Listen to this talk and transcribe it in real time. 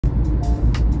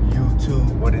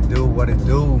What it do, what it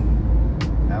do.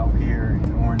 Out here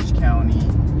in Orange County,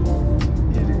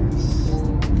 it is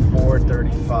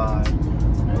 4:35.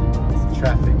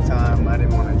 Traffic time. I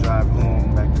didn't want to drive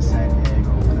home back to San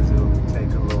Diego because it would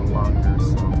take a little longer,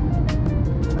 so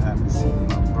I haven't seen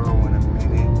my bro in a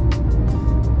minute.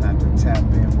 I have to tap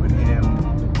in with him,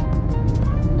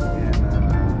 and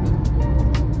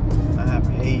I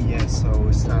haven't ate yet, so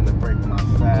it's time to break my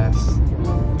fast.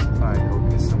 Probably go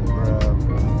get some grub.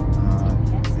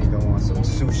 I think I want some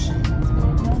sushi.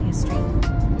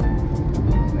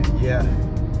 And yeah,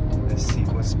 let's see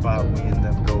what spot we end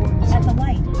up going to. At the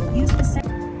light, use the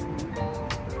second.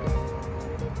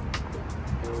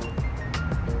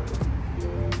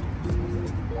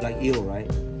 Like eel, right?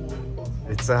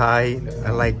 It's alright.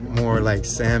 I like more like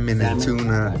salmon and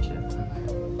tuna. Gotcha.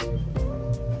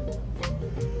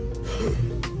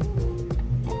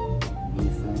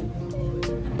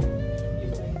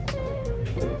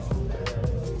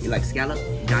 You like scallop?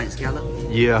 Giant scallop?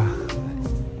 Yeah.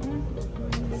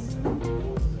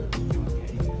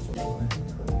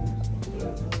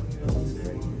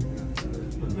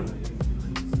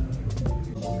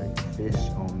 Fish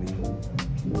only.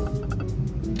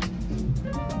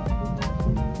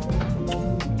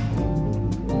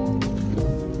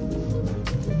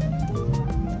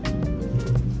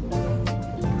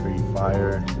 Pretty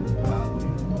fire.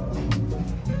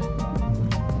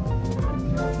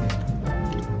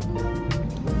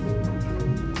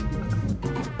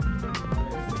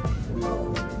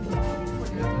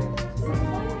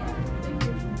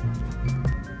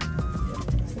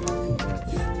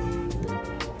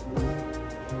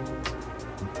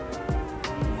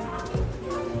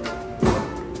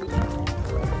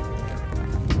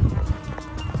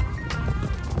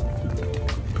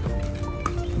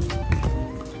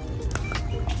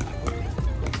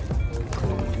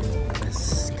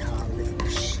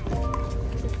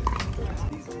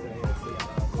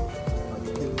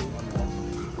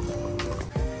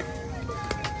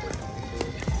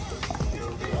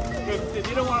 If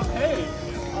you don't want to pay,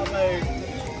 I'm like,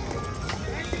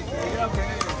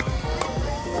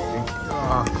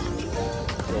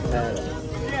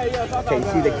 yeah, yeah. Okay, you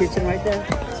see the kitchen right there?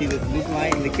 See the blue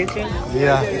light in the kitchen?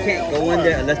 Yeah. You can't go in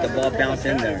there unless the ball bounces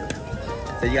in there.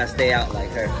 So you gotta stay out like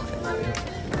her.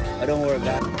 Oh, don't worry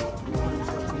about it.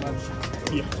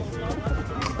 Yeah.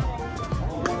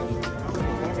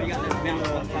 You got this bounce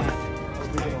all the time.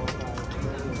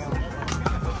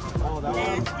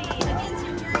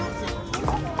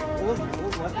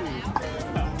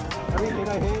 Everything I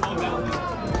hate.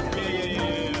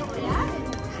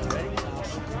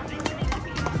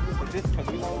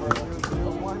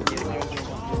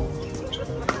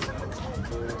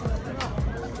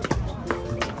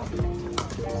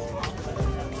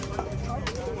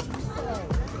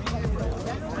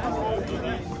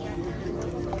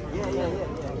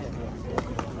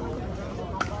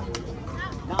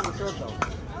 Down the circle.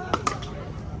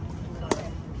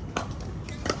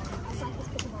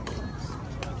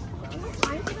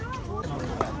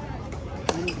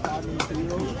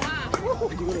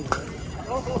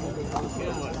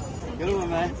 Good one,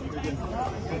 man.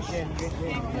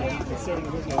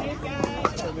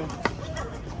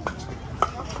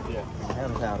 Yeah,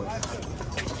 hand paddles.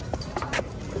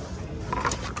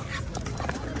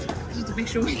 Just to make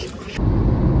sure we